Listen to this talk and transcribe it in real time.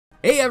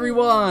Hey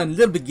everyone,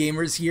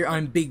 LilBigGamers here,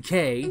 I'm Big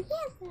K.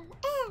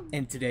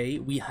 And today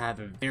we have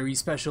a very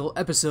special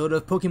episode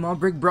of Pokemon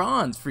Brick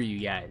Bronze for you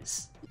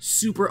guys.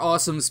 Super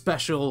awesome,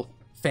 special,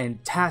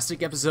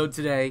 fantastic episode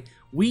today.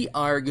 We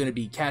are going to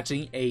be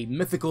catching a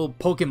mythical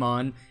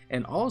Pokemon,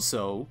 and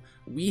also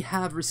we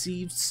have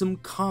received some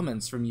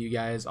comments from you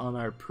guys on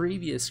our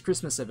previous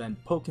Christmas event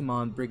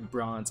Pokemon Brick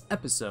Bronze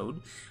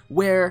episode,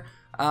 where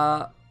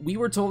we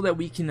were told that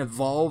we can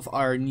evolve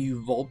our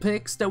new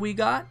Vulpix that we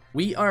got.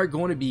 We are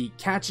going to be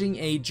catching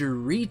a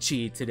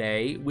Jirachi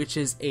today, which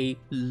is a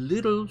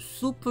little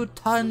super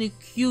tiny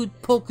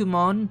cute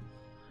Pokemon.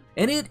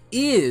 And it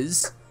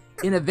is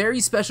in a very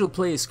special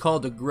place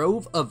called the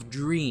Grove of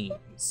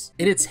Dreams.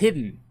 And it's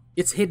hidden.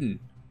 It's hidden.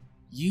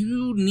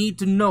 You need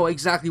to know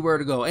exactly where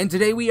to go. And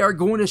today we are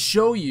going to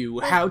show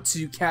you how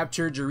to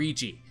capture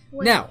Jirachi.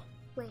 Wait, now.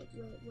 Wait.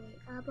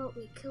 How about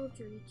we kill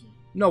Jirachi?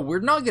 No, we're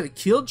not going to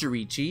kill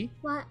Jirachi.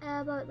 What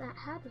about that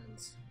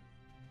happens?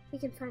 We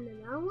can find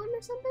another one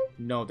or something?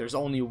 No, there's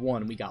only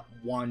one. We got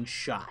one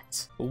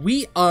shot.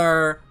 We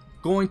are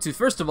going to,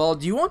 first of all,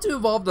 do you want to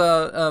evolve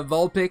the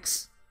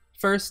Vulpix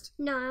first?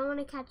 No, I want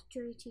to catch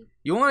Jirachi.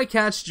 You want to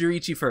catch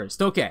Jirachi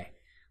first. Okay,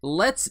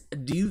 let's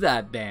do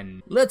that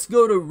then. Let's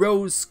go to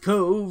Rose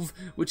Cove,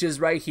 which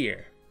is right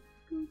here.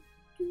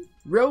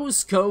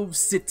 Rose Cove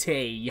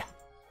City.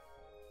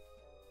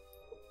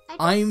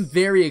 I'm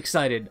very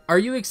excited. Are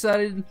you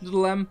excited,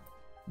 little M?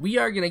 We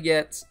are gonna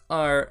get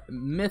our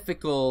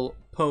mythical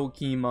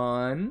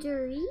Pokemon,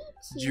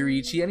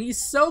 Jirachi, and he's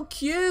so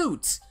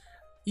cute.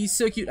 He's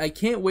so cute. I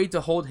can't wait to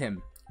hold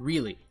him.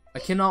 Really, I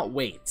cannot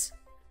wait.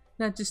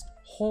 Now just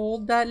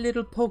hold that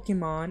little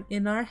Pokemon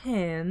in our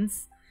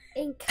hands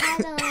and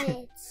cuddle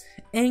it.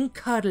 And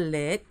cuddle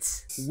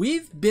it.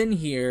 We've been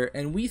here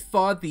and we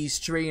fought these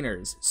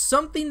trainers.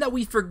 Something that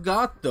we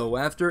forgot though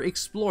after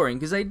exploring,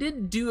 because I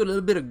did do a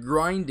little bit of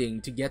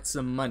grinding to get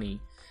some money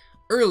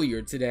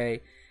earlier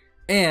today.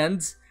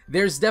 And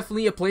there's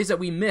definitely a place that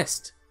we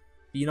missed.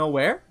 Do you know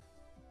where?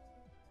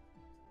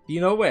 Do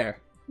you know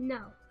where?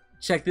 No.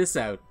 Check this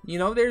out. You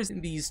know there's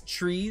these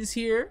trees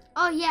here?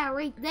 Oh yeah,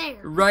 right there.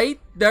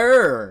 Right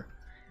there.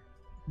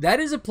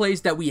 That is a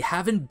place that we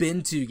haven't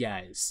been to,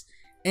 guys.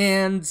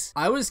 And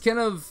I was kind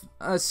of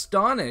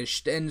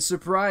astonished and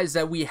surprised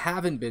that we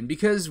haven't been,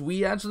 because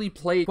we actually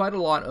played quite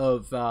a lot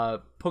of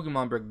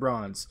Pokemon Brick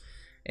Bronze.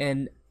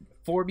 And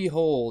for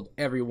behold,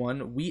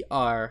 everyone, we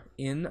are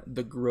in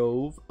the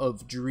Grove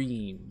of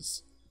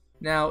Dreams.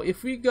 Now,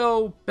 if we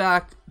go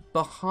back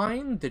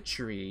behind the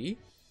tree,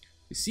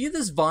 you see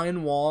this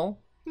vine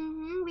wall?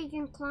 We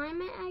can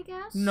climb it, I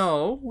guess?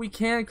 No, we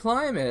can't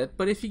climb it,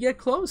 but if you get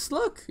close,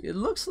 look, it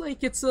looks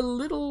like it's a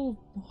little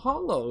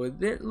hollow.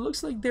 It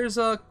looks like there's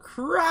a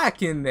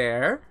crack in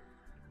there.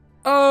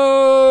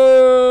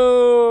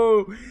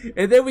 Oh!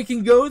 And then we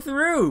can go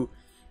through.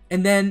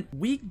 And then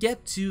we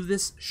get to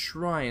this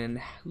shrine,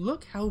 and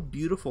look how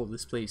beautiful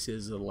this place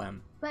is, little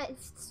M. But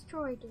it's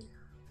destroyed.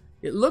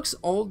 It looks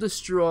all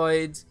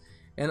destroyed,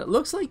 and it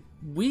looks like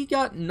we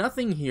got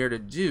nothing here to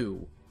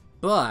do.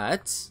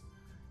 But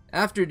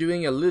after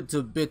doing a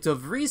little bit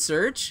of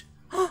research,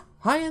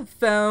 I have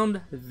found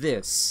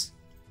this.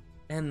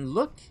 And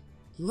look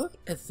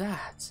at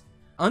that.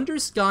 Under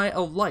sky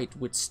of light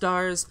with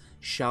stars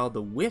shall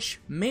the wish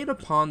made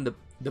upon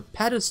the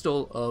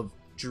pedestal of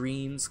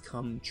dreams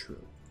come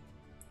true.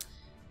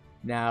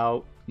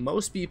 Now,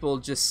 most people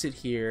just sit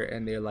here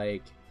and they're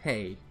like,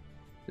 hey,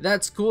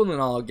 that's cool and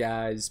all,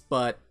 guys,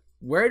 but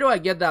where do I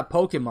get that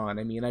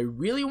Pokemon? I mean, I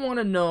really want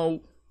to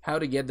know how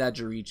to get that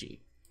Jirachi.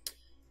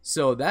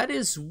 So that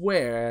is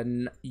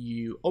when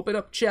you open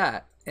up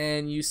chat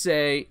and you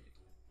say,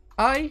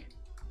 I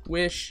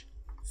wish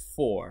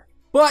for.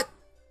 But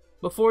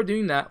before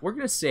doing that, we're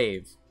going to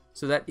save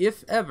so that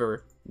if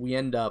ever we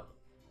end up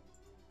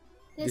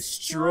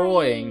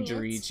destroying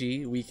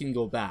Jirachi, we can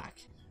go back.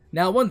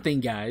 Now, one thing,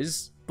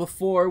 guys,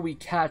 before we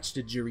catch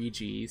the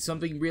Jirachi,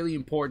 something really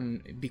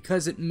important,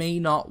 because it may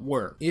not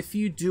work if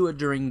you do it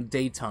during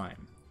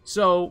daytime.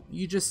 So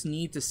you just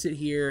need to sit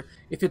here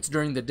if it's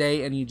during the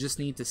day, and you just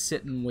need to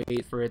sit and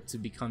wait for it to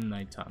become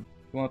nighttime.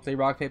 You want to play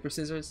rock, paper,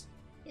 scissors?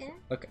 Yeah.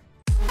 Okay.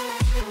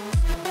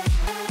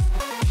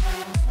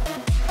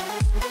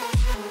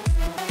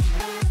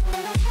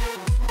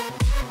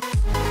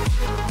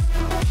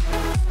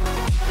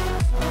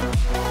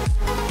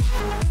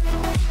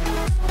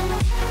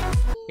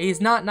 It's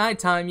not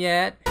nighttime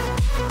yet.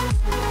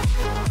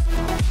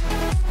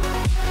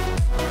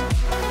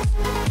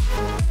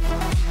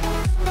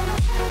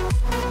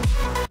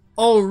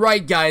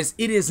 Alright guys,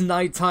 it is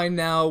nighttime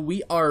now.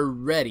 We are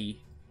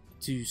ready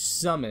to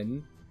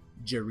summon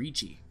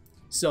Jirachi.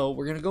 So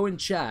we're gonna go in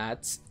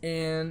chat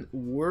and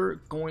we're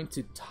going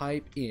to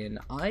type in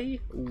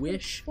I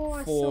wish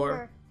for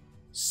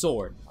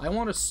sword. I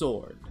want a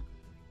sword.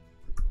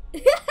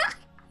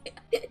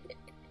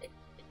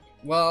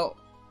 Well,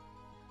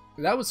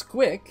 that was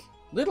quick.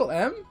 Little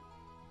M?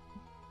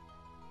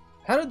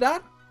 How did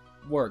that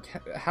work?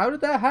 How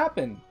did that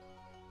happen?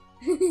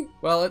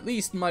 Well, at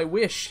least my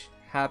wish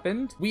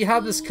happened. We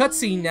have this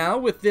cutscene now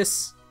with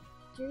this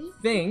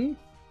thing.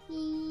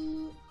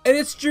 And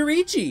it's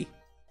Jirachi.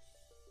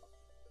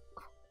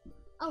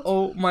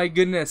 Oh my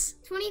goodness.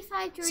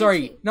 25 Jirachi.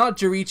 Sorry, not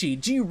Jirachi.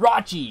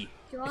 Jirachi.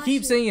 I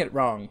keep saying it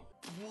wrong.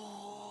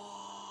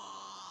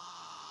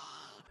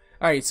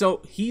 Alright,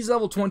 so he's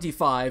level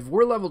 25.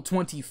 We're level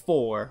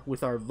 24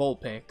 with our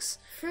Vulpix.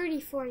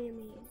 34, you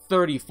mean.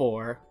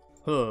 34.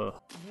 Huh.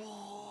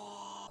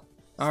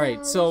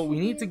 Alright, so we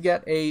need to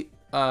get a...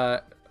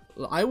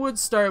 I would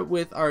start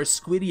with our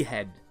Squiddy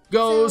Head.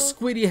 Go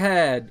Squiddy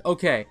Head!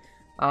 Okay.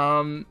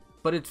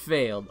 But it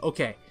failed.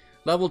 Okay.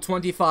 Level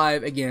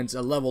 25 against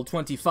a level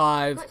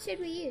 25. What should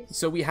we use?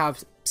 So we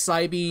have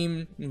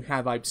Psybeam, we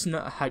have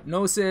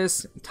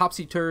Hypnosis,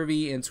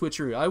 Topsy-Turvy, and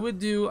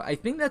Switcheroo. I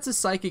think that's a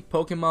psychic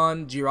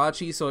Pokemon,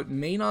 Jirachi, so it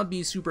may not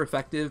be super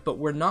effective, but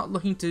we're not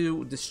looking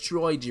to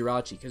destroy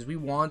Jirachi, because we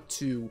want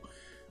to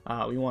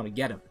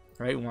get him,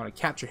 right? We want to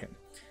capture him.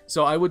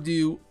 So I would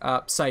do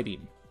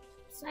Psybeam.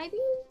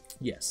 Psybeam?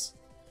 Yes.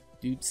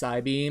 Do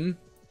Psybeam.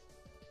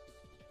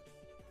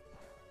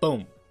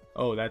 Boom.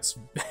 Oh, that's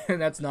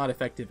not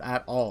effective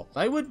at all.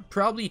 I would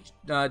probably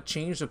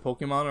change the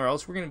Pokemon, or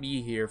else we're gonna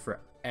be here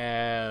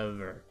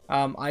forever.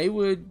 I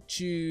would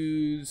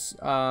choose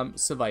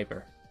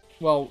Seviper.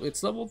 Well,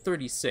 it's level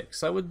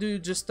 36. I would do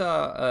just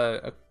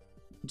a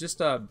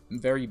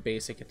very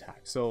basic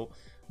attack. So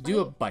do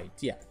a bite,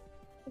 yeah.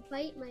 A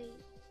bite might.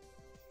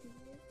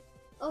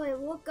 Oh, it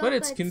woke up. But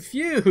it's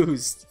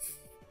confused.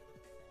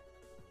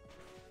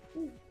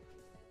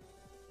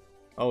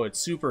 Oh, it's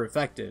super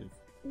effective.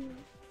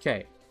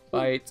 Okay.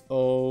 Bite.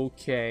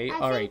 Okay.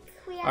 All right.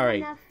 All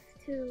right. Enough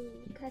to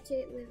catch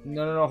it with.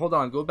 No. Hold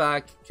on. Go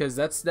back, because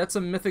that's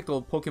a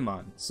mythical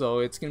Pokemon. So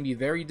it's gonna be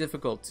very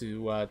difficult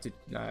to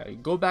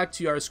go back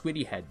to our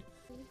Squiddy Head.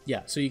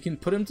 Yeah. So you can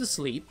put him to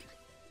sleep.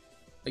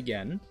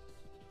 Again.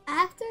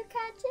 After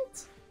catch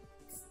it.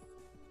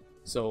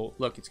 So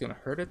look, it's gonna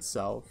hurt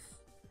itself.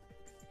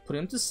 Put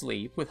him to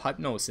sleep with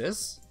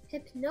Hypnosis.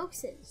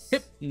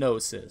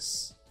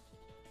 Hypnosis.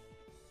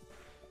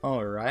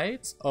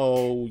 Alright.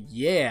 Oh,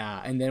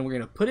 yeah. And then we're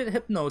going to put it in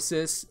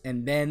Hypnosis,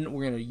 and then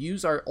we're going to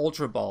use our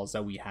Ultra Balls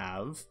that we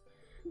have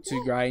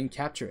to try and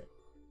capture it.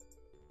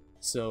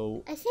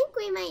 So... I think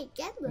we might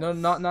get this. No,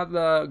 not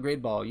the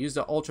Great Ball. Use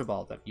the Ultra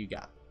Ball that you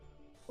got.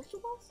 Ultra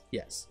Balls?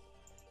 Yes.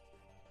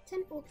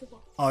 10 Ultra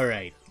Balls.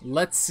 Alright.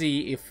 Let's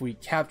see if we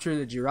capture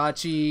the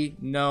Jirachi.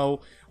 No.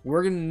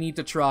 We're going to need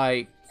to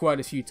try quite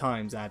a few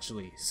times,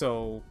 actually.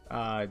 So,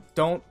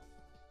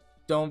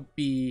 don't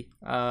be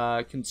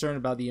concerned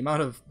about the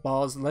amount of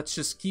balls. Let's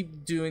just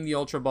keep doing the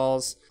Ultra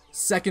Balls.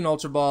 Second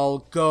Ultra Ball.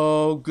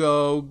 Go,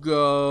 go,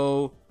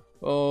 go.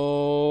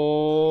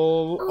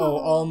 Oh,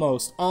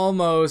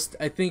 almost.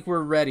 I think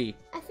we're ready.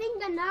 I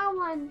think another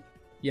one.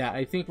 Yeah,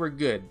 I think we're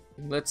good.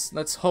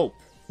 Let's hope.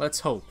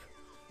 Let's hope.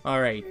 All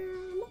right.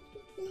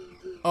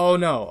 Oh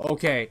no.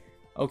 Okay.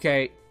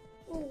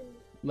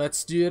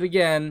 Let's do it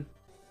again.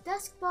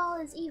 Dusk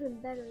Ball is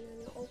even better than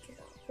the Ultra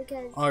Ball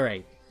because. All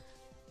right.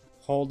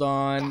 Hold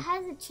on. It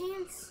has a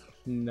chance.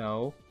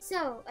 No.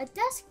 So, a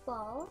Dusk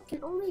Ball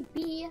can only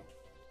be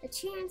a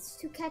chance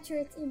to catch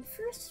it in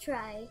first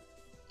try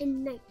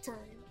in nighttime.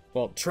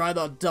 Well, try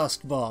the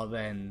Dusk Ball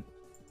then.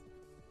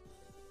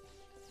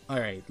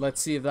 Alright,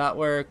 let's see if that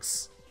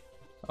works.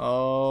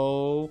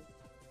 Oh.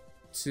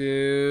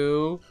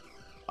 2.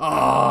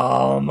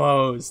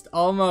 Almost.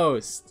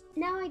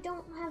 Now I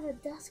don't have a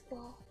Dusk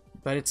Ball.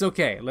 But it's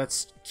okay.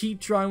 Let's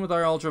keep trying with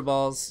our Ultra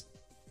Balls.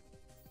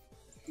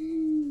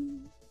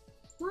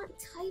 What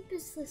type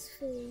is this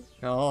thing?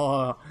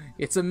 Oh,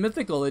 it's a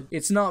mythical.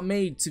 It's not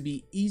made to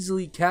be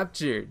easily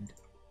captured.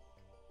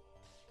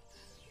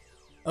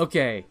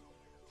 Okay.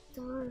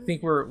 Darn. I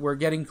think we're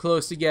getting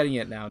close to getting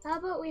it now. How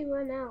about we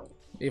run out?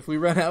 If we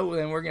run out,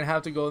 then we're gonna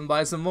have to go and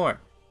buy some more.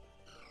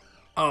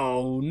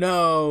 Oh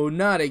no,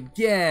 not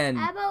again!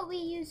 How about we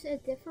use a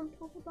different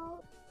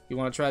Pokeball? You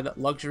want to try that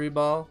luxury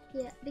ball?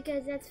 Yeah,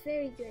 because that's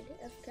very good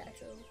of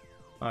capturing.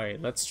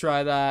 Alright, let's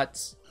try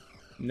that.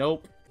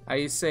 Nope.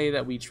 I say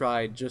that we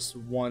tried just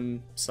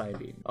one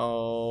Psybeam.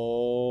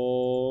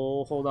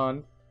 Oh, hold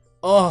on.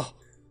 Oh,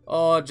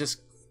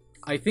 just...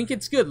 I think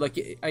it's good. Like,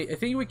 I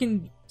think we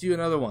can do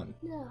another one.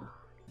 No.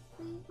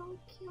 We don't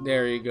kill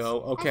there you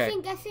go. Okay.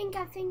 I think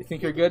You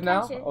think you're good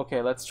now?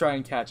 Okay, let's try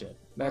and catch it.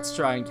 Let's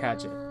try and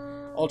catch it.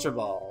 Ultra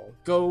Ball.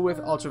 Go with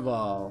Ultra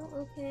Ball.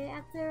 Okay,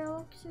 after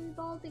Luxury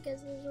Ball,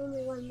 because there's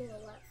only 1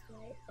 minute left,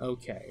 right?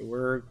 Okay,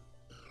 we're...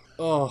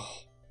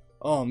 Oh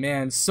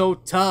man, so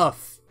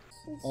tough.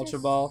 Ultra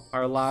Ball,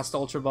 our last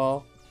Ultra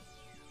Ball.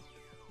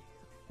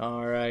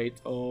 Alright,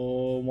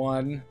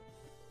 1,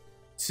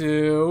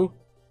 2,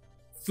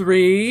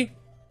 3.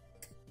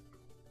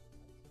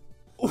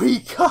 We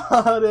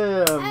got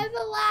him! I have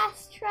a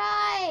last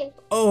try!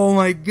 Oh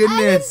my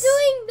goodness! I'm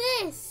doing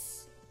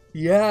this!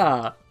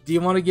 Yeah. Do you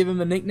want to give him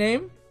a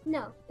nickname?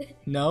 No.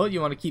 No? You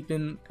want to keep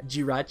him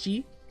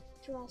Jirachi?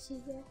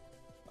 Jirachi, yeah.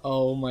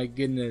 Oh my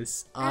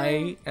goodness.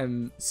 I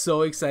am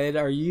so excited.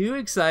 Are you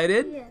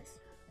excited? Yes.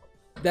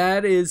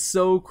 That is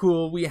so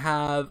cool. We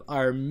have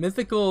our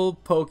mythical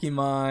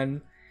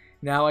Pokemon,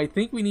 Now, I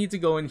think we need to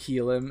go and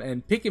heal him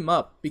and pick him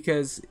up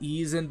because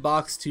he's in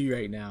box 2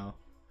 right now.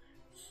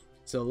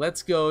 So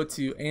let's go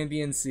to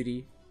Ambient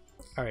City.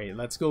 Alright,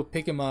 let's go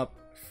pick him up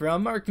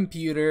from our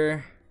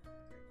computer.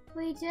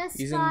 We just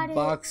He's got in it.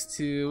 box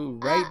 2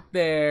 right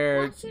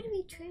there. What should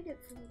we trade it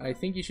for? I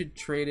think you should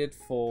trade it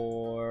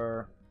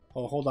for...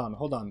 Oh, hold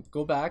on.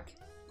 Go back.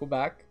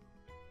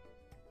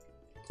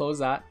 Close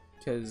that,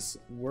 because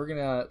we're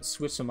gonna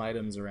switch some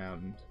items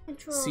around.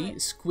 Control See, it.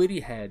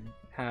 Squiddy Head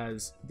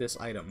has this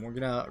item. We're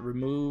gonna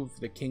remove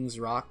the King's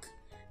Rock,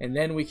 and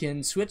then we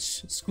can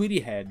switch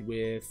Squiddy Head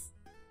with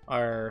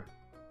our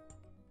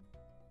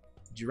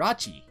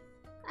Jirachi.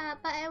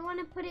 But I want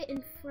to put it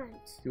in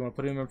front. You want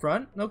to put him in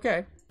front?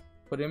 Okay.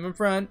 Put him in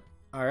front.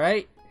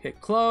 Alright.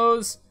 Hit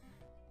close.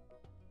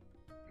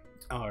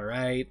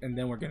 Alright. And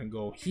then we're going to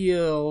go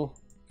heal.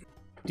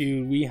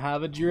 Dude, we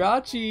have a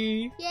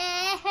Jirachi.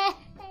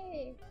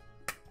 Yay!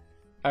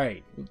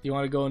 Alright. Do you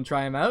want to go and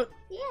try him out?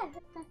 Yeah.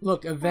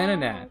 Look, a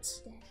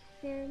Venonat.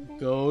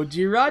 Go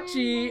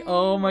Jirachi.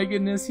 Oh my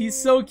goodness. He's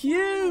so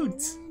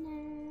cute.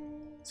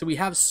 So we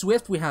have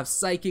Swift, we have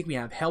Psychic, we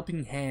have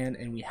Helping Hand,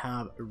 and we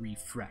have a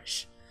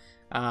Refresh.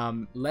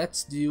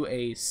 Let's do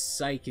a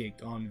Psychic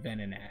on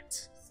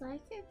Venonat.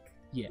 Psychic?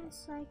 Yeah. Where's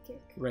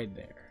Psychic? Right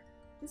there.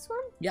 This one?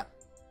 Yeah.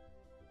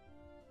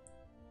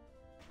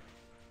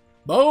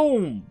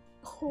 Boom!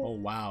 Oh,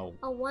 wow.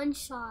 A one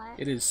shot.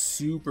 It is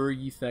super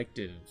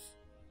effective.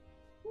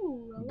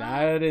 Ooh, a lot.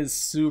 That is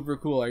super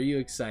cool. Are you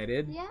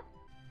excited? Yeah.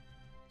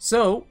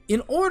 So,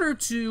 in order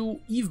to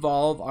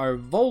evolve our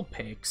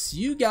Vulpix,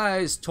 you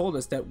guys told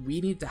us that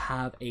we need to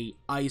have a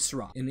Ice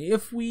Rock. And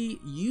if we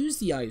use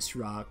the Ice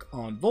Rock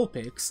on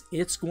Vulpix,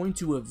 it's going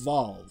to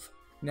evolve.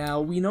 Now,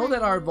 we know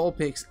that our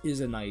Vulpix is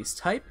an Ice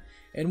type,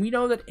 and we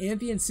know that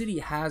Ambient City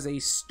has a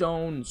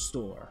Stone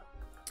store.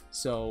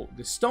 So,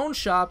 the Stone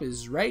Shop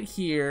is right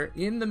here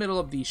in the middle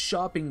of the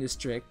shopping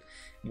district.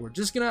 We're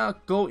just gonna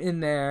go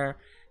in there,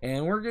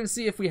 and we're gonna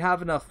see if we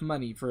have enough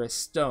money for a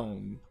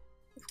stone.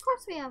 Of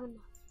course we have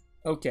enough.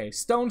 Okay,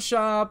 Stone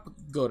Shop,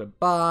 go to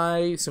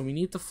buy. So we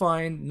need to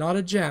find, not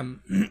a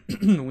gem,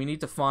 we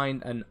need to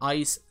find an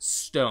ice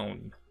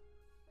stone.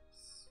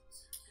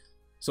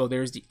 So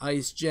there's the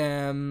ice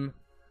gem,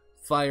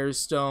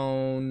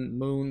 firestone,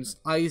 moon's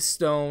ice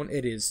stone.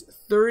 It is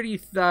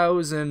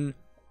 30,000.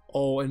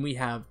 Oh, and we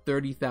have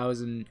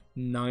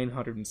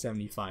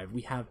 30,975.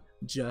 We have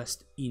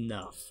just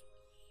enough.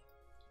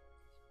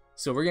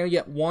 So we're going to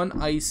get one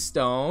ice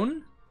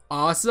stone.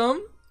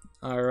 Awesome.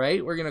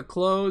 Alright, we're gonna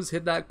close,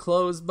 hit that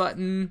close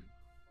button.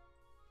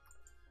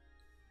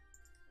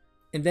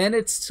 And then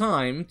it's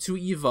time to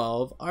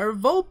evolve our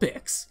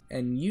Vulpix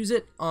and use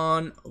it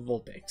on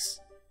Vulpix.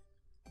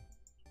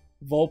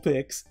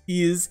 Vulpix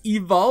is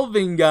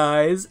evolving,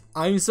 guys.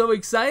 I'm so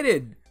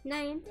excited.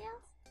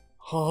 Ninetales?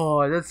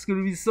 Oh, that's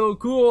gonna be so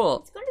cool.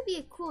 It's gonna be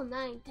a cool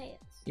Ninetales.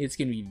 It's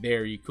gonna be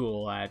very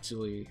cool,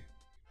 actually.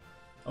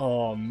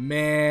 Oh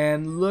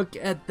man, look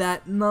at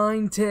that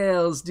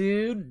Ninetales,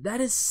 dude.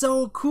 That is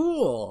so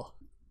cool.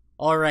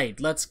 Alright,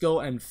 let's go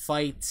and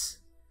fight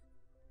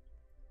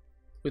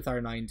with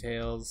our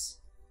Ninetales.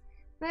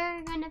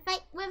 We're gonna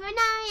fight with our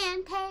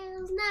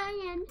Ninetales.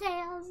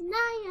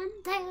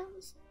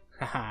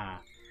 Haha.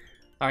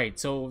 Alright,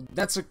 so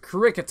that's a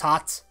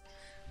Cricketot.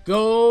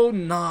 Go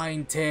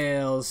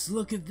Ninetales.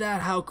 Look at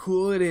that, how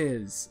cool it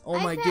is. Oh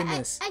my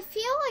goodness. I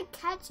feel like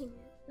catching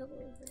it a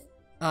little bit.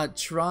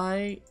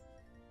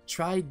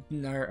 Try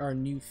our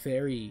new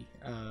fairy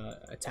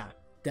attack.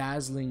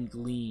 Dazzling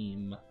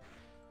Gleam.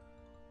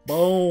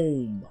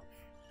 Boom.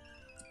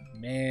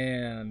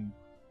 Man.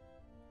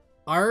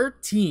 Our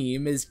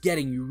team is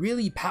getting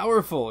really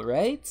powerful,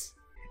 right?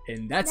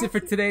 And that's it for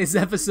today's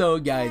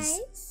episode, guys.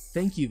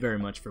 Thank you very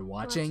much for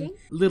watching.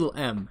 Little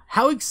M,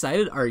 how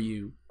excited are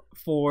you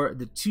for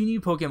the 2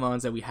 new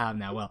Pokemons that we have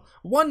now? Well,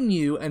 1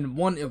 new and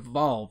 1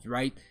 evolved,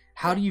 right?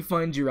 How do you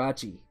find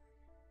Jirachi?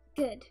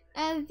 Good.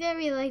 I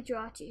very like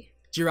Jirachi.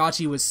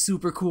 Jirachi was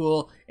super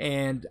cool,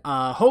 and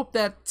hope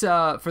that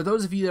for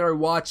those of you that are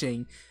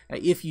watching,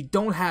 if you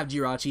don't have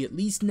Jirachi, at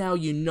least now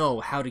you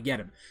know how to get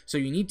him. So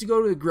you need to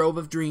go to the Grove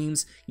of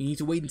Dreams, you need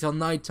to wait until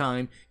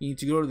nighttime, you need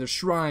to go to the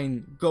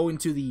shrine, go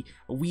into the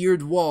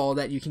weird wall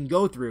that you can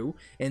go through,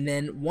 and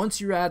then once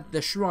you're at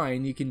the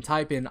shrine, you can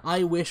type in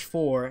I wish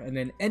for, and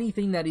then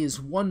anything that is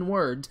 1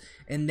 word,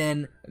 and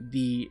then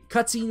the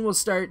cutscene will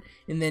start,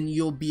 and then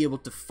you'll be able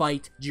to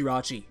fight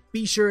Jirachi.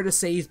 Be sure to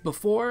save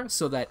before,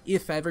 so that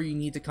if ever you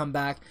need to come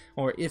back,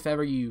 or if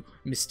ever you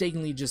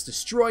mistakenly just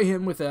destroy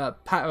him with a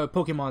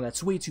Pokemon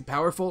that's way too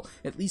powerful,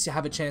 at least you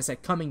have a chance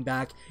at coming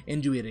back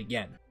and do it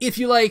again. If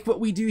you like what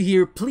we do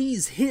here,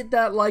 please hit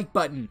that like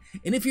button.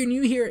 And if you're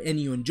new here and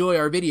you enjoy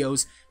our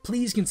videos,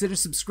 please consider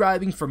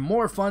subscribing for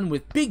more fun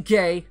with Big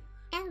K.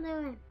 And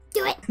Lewin.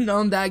 Do it! And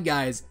on that,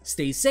 guys,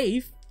 stay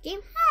safe. Game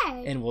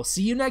high. And we'll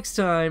see you next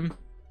time.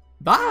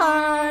 Bye.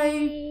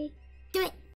 Bye.